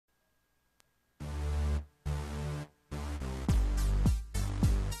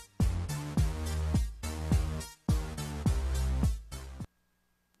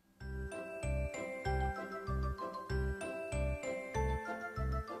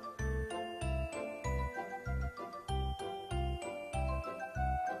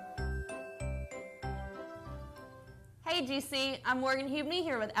Hey GC, I'm Morgan Hubney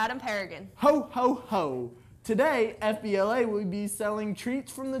here with Adam Paragon. Ho, ho, ho. Today, FBLA will be selling treats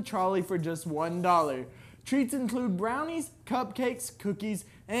from the trolley for just $1. Treats include brownies, cupcakes, cookies,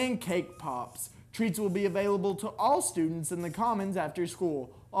 and cake pops. Treats will be available to all students in the Commons after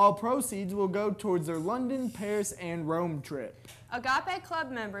school. All proceeds will go towards their London, Paris, and Rome trip. Agape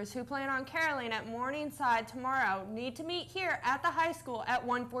Club members who plan on caroling at Morningside tomorrow need to meet here at the high school at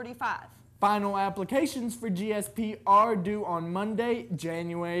 1:45. Final applications for GSP are due on Monday,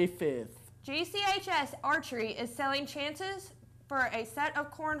 January 5th. GCHS Archery is selling chances for a set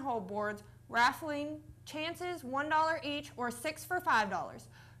of cornhole boards, raffling chances $1 each or 6 for $5.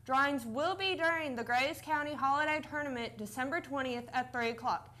 Drawings will be during the Graves County Holiday Tournament December 20th at 3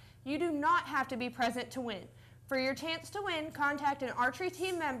 o'clock. You do not have to be present to win. For your chance to win, contact an archery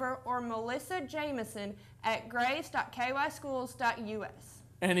team member or Melissa Jameson at graves.kyschools.us.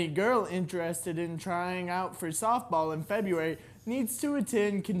 Any girl interested in trying out for softball in February needs to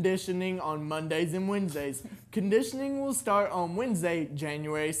attend conditioning on Mondays and Wednesdays. Conditioning will start on Wednesday,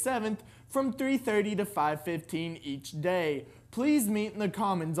 January 7th from 3:30 to 5:15 each day. Please meet in the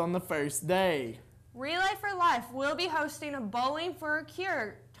Commons on the first day. Relay for Life will be hosting a Bowling for a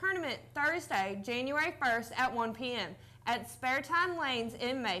Cure tournament Thursday, January 1st at 1 p.m. at Spare Time Lanes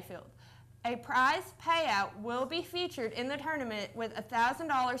in Mayfield. A prize payout will be featured in the tournament with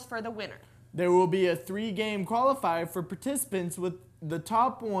 $1,000 for the winner. There will be a 3-game qualifier for participants with the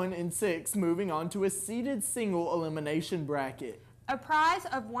top 1 and 6 moving on to a seeded single elimination bracket. A prize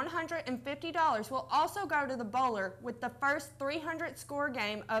of $150 will also go to the bowler with the first 300-score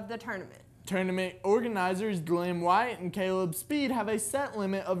game of the tournament. Tournament organizers Glenn White and Caleb Speed have a set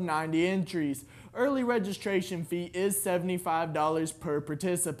limit of 90 entries. Early registration fee is $75 per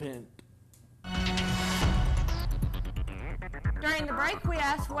participant. During the break, we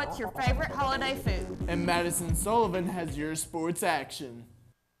asked, what's your favorite holiday food? And Madison Sullivan has your sports action.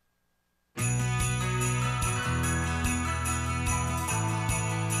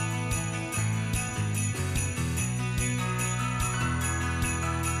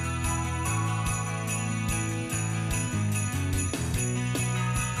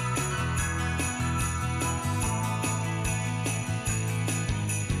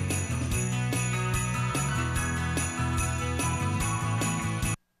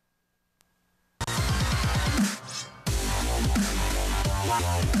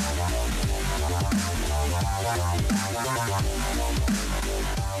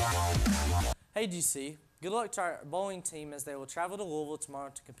 Hey GC, good luck to our bowling team as they will travel to Louisville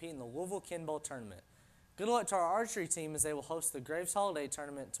tomorrow to compete in the Louisville Ken Bowl Tournament. Good luck to our archery team as they will host the Graves Holiday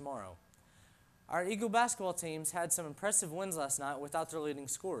Tournament tomorrow. Our Eagle basketball teams had some impressive wins last night without their leading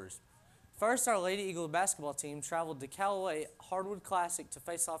scorers. First, our Lady Eagle basketball team traveled to Callaway Hardwood Classic to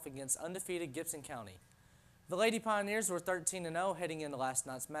face off against undefeated Gibson County. The Lady Pioneers were 13-0 heading into last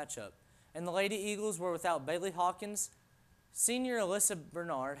night's matchup, and the Lady Eagles were without Bailey Hawkins. Senior Alyssa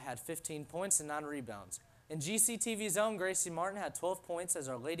Bernard had 15 points and 9 rebounds. In GCTV's own Gracie Martin had 12 points as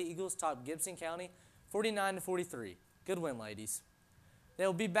our Lady Eagles topped Gibson County 49-43. Good win, ladies. They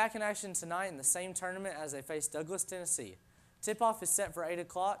will be back in action tonight in the same tournament as they face Douglas, Tennessee. Tip-off is set for 8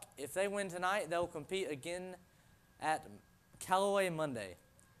 o'clock. If they win tonight, they will compete again at Callaway Monday.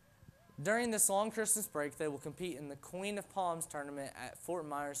 During this long Christmas break, they will compete in the Queen of Palms tournament at Fort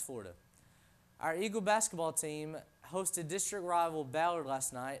Myers, Florida. Our Eagle basketball team hosted district rival Ballard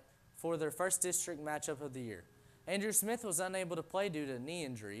last night for their first district matchup of the year. Andrew Smith was unable to play due to knee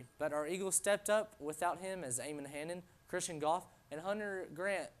injury, but our Eagles stepped up without him as Eamon Hannon, Christian Goff, and Hunter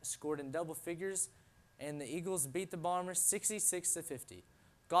Grant scored in double figures, and the Eagles beat the Bombers 66-50.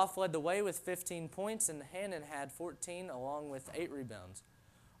 Goff led the way with 15 points, and Hannon had 14 along with 8 rebounds.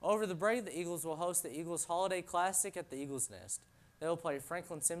 Over the break, the Eagles will host the Eagles Holiday Classic at the Eagles Nest. They will play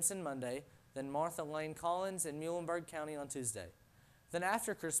Franklin Simpson Monday, then Martha Lane Collins in Muhlenberg County on Tuesday. Then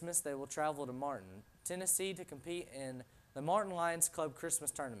after Christmas, they will travel to Martin, Tennessee to compete in the Martin Lions Club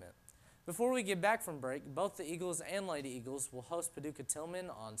Christmas Tournament. Before we get back from break, both the Eagles and Lady Eagles will host Paducah Tillman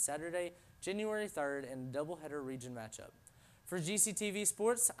on Saturday, January 3rd in a doubleheader region matchup. For GCTV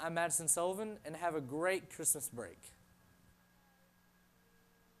Sports, I'm Madison Sullivan, and have a great Christmas break.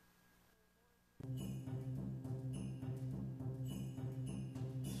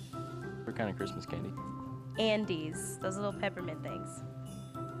 What kind of Christmas candy? Andes, those little peppermint things.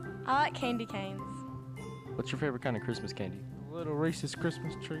 I like candy canes. What's your favorite kind of Christmas candy? Little Reese's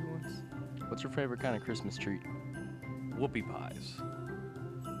Christmas tree ones. What's your favorite kind of Christmas treat? Whoopie pies.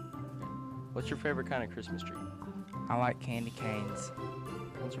 What's your favorite kind of Christmas treat? I like candy canes.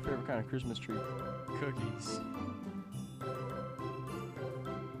 What's your favorite kind of Christmas treat? Cookies.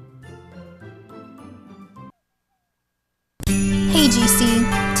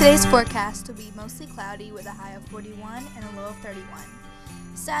 Today's forecast will be mostly cloudy with a high of 41 and a low of 31.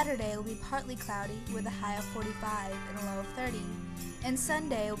 Saturday will be partly cloudy with a high of 45 and a low of 30. And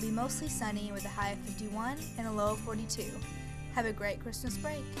Sunday will be mostly sunny with a high of 51 and a low of 42. Have a great Christmas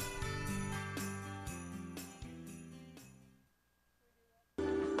break.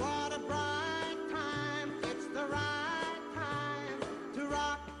 What a bright time, it's the right time to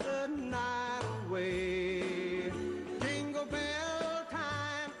rock the night away. Jingle bell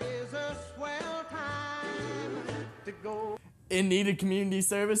time is a swell time to go. In need of community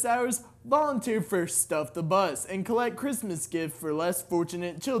service hours? Volunteer for Stuff the Bus and collect Christmas gifts for less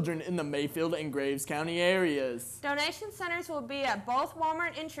fortunate children in the Mayfield and Graves County areas. Donation centers will be at both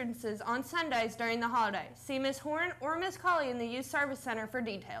Walmart entrances on Sundays during the holiday. See Ms. Horn or Ms. Colley in the Youth Service Center for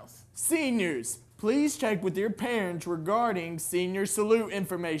details. Seniors, please check with your parents regarding Senior Salute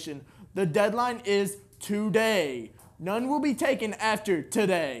information. The deadline is today. None will be taken after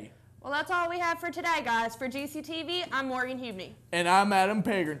today. Well, that's all we have for today, guys. For GCTV, I'm Morgan Hubney. And I'm Adam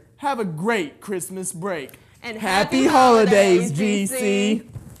Pagern. Have a great Christmas break. And happy holidays, GC.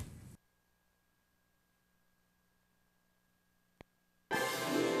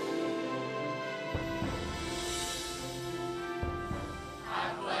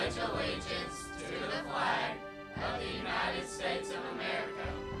 I pledge allegiance to the flag of the United States of America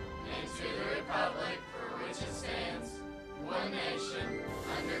and to the republic for which it stands, one nation,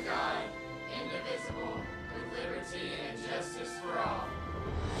 under God, indivisible, with liberty and justice for all.